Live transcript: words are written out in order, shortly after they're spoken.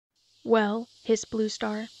Well, hissed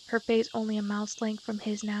Bluestar, her face only a mouse length from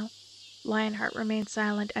his now. Lionheart remained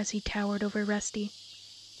silent as he towered over Rusty.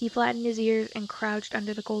 He flattened his ears and crouched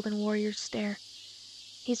under the Golden Warrior's stare.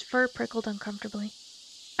 His fur prickled uncomfortably.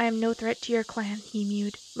 I am no threat to your clan, he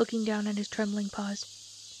mewed, looking down at his trembling paws.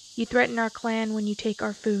 You threaten our clan when you take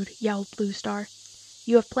our food, yowled Bluestar.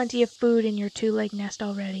 You have plenty of food in your two-leg nest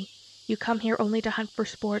already. You come here only to hunt for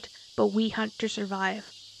sport, but we hunt to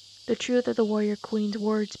survive. The truth of the warrior queen's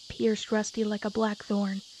words pierced Rusty like a black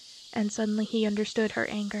thorn, and suddenly he understood her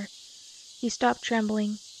anger. He stopped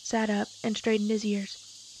trembling, sat up, and straightened his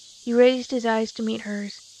ears. He raised his eyes to meet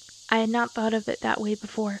hers. I had not thought of it that way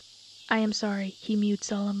before. I am sorry, he mewed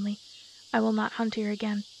solemnly. I will not hunt here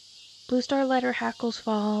again. Bluestar let her hackles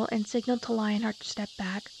fall and signaled to Lionheart to step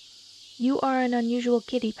back. You are an unusual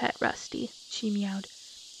kitty pet, Rusty, she meowed.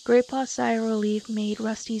 Graypaw's sigh of relief made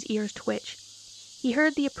Rusty's ears twitch. He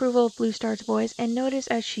heard the approval of Bluestar's voice and noticed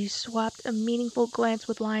as she swapped a meaningful glance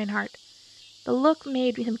with Lionheart. The look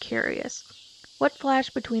made him curious. What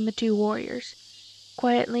flashed between the two warriors?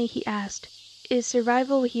 Quietly he asked, Is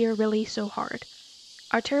survival here really so hard?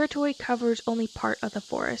 Our territory covers only part of the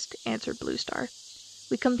forest, answered Bluestar.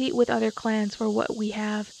 We compete with other clans for what we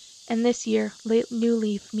have, and this year, New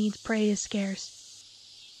Leaf means prey is scarce.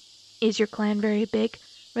 Is your clan very big?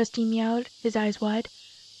 Rusty meowed, his eyes wide.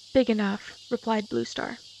 Big enough, replied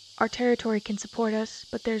Bluestar. Our territory can support us,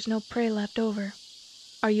 but there's no prey left over.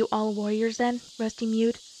 Are you all warriors then? Rusty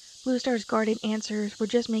mewed. Bluestar's guarded answers were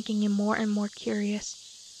just making him more and more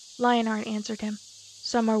curious. Lionheart answered him.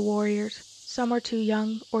 Some are warriors, some are too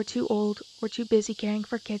young, or too old, or too busy caring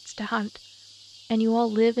for kids to hunt. And you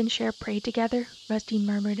all live and share prey together? Rusty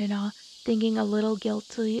murmured in awe, thinking a little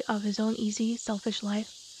guiltily of his own easy, selfish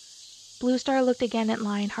life. Bluestar looked again at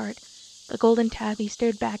Lionheart. The golden tabby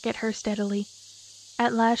stared back at her steadily.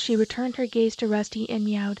 At last she returned her gaze to Rusty and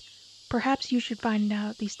meowed. Perhaps you should find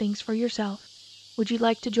out these things for yourself. Would you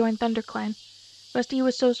like to join ThunderClan? Rusty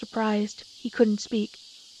was so surprised he couldn't speak.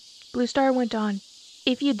 Bluestar went on.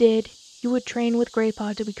 If you did, you would train with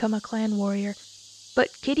Graypaw to become a clan warrior.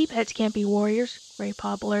 But kitty pets can't be warriors,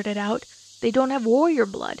 Graypaw blurted out. They don't have warrior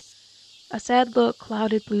blood. A sad look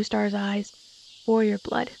clouded Bluestar's eyes. Warrior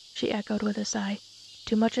blood, she echoed with a sigh.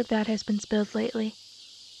 Too much of that has been spilled lately.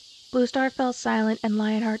 Bluestar fell silent and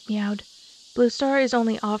Lionheart meowed. Bluestar is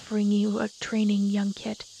only offering you a training, young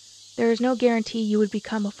kit. There is no guarantee you would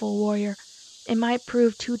become a full warrior. It might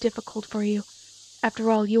prove too difficult for you.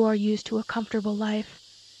 After all, you are used to a comfortable life.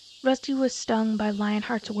 Rusty was stung by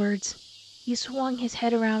Lionheart's words. He swung his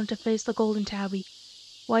head around to face the golden tabby.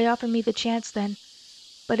 Why offer me the chance, then?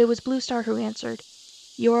 But it was Bluestar who answered.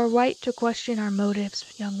 You are right to question our motives,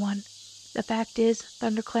 young one. The fact is,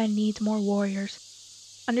 ThunderClan needs more warriors.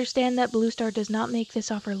 Understand that Bluestar does not make this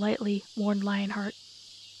offer lightly, warned Lionheart.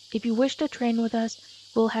 If you wish to train with us,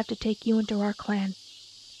 we'll have to take you into our clan.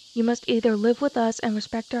 You must either live with us and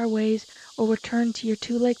respect our ways, or return to your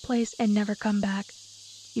two-leg place and never come back.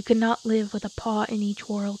 You cannot live with a paw in each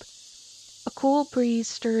world. A cool breeze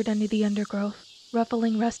stirred under the undergrowth,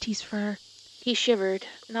 ruffling Rusty's fur. He shivered,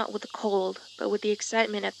 not with the cold, but with the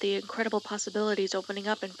excitement at the incredible possibilities opening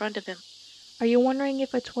up in front of him. Are you wondering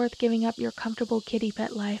if it's worth giving up your comfortable kitty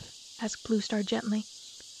pet life? Asked Bluestar gently.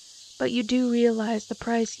 But you do realize the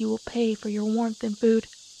price you will pay for your warmth and food.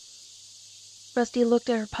 Rusty looked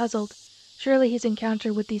at her puzzled. Surely his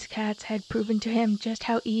encounter with these cats had proven to him just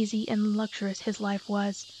how easy and luxurious his life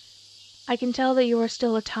was. I can tell that you are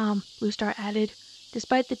still a Tom, Bluestar added,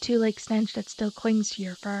 despite the two-leg stench that still clings to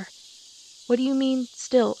your fur. What do you mean,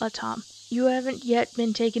 still a Tom? You haven't yet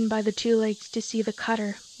been taken by the two legs to see the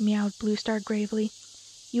cutter, meowed Bluestar gravely.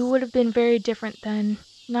 You would have been very different then.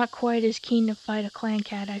 Not quite as keen to fight a clan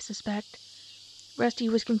cat, I suspect. Rusty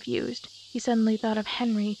was confused. He suddenly thought of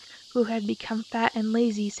Henry, who had become fat and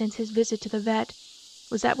lazy since his visit to the vet.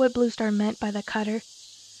 Was that what Bluestar meant by the cutter?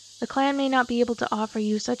 The clan may not be able to offer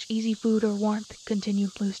you such easy food or warmth,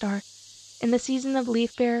 continued Bluestar. In the season of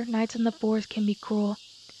leaf bare, nights in the forest can be cruel.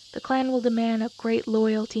 The clan will demand a great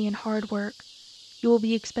loyalty and hard work. You will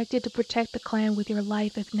be expected to protect the clan with your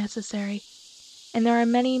life if necessary. And there are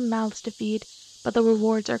many mouths to feed, but the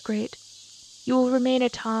rewards are great. You will remain a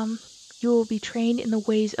Tom. You will be trained in the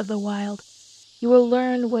ways of the wild. You will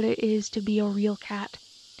learn what it is to be a real cat.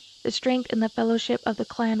 The strength and the fellowship of the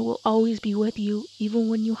clan will always be with you, even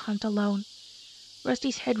when you hunt alone.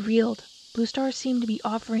 Rusty's head reeled. Bluestar seemed to be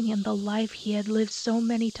offering him the life he had lived so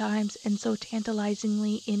many times and so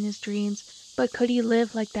tantalizingly in his dreams. But could he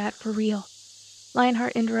live like that for real?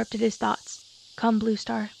 Lionheart interrupted his thoughts. Come,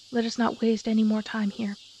 Bluestar, let us not waste any more time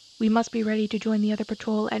here. We must be ready to join the other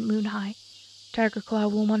patrol at Moon High. Tiger Claw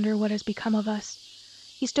will wonder what has become of us.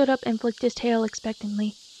 He stood up and flicked his tail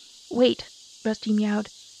expectantly. "Wait," Rusty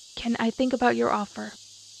meowed. "Can I think about your offer?"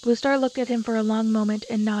 Bluestar looked at him for a long moment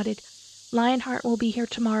and nodded. "Lionheart will be here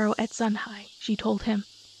tomorrow at sun-high," she told him.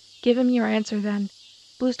 "Give him your answer then."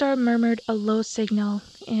 Bluestar murmured a low signal,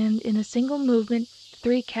 and in a single movement the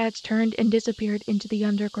 3 cats turned and disappeared into the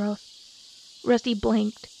undergrowth. Rusty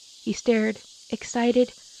blinked. He stared,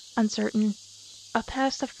 excited, uncertain, up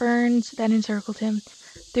past the ferns that encircled him,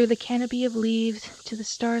 through the canopy of leaves, to the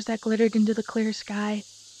stars that glittered into the clear sky.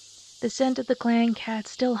 The scent of the clan cat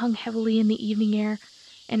still hung heavily in the evening air,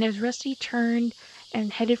 and as Rusty turned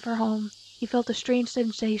and headed for home, he felt a strange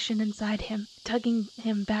sensation inside him, tugging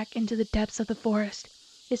him back into the depths of the forest.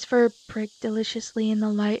 His fur pricked deliciously in the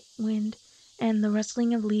light wind, and the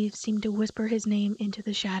rustling of leaves seemed to whisper his name into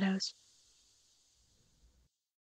the shadows.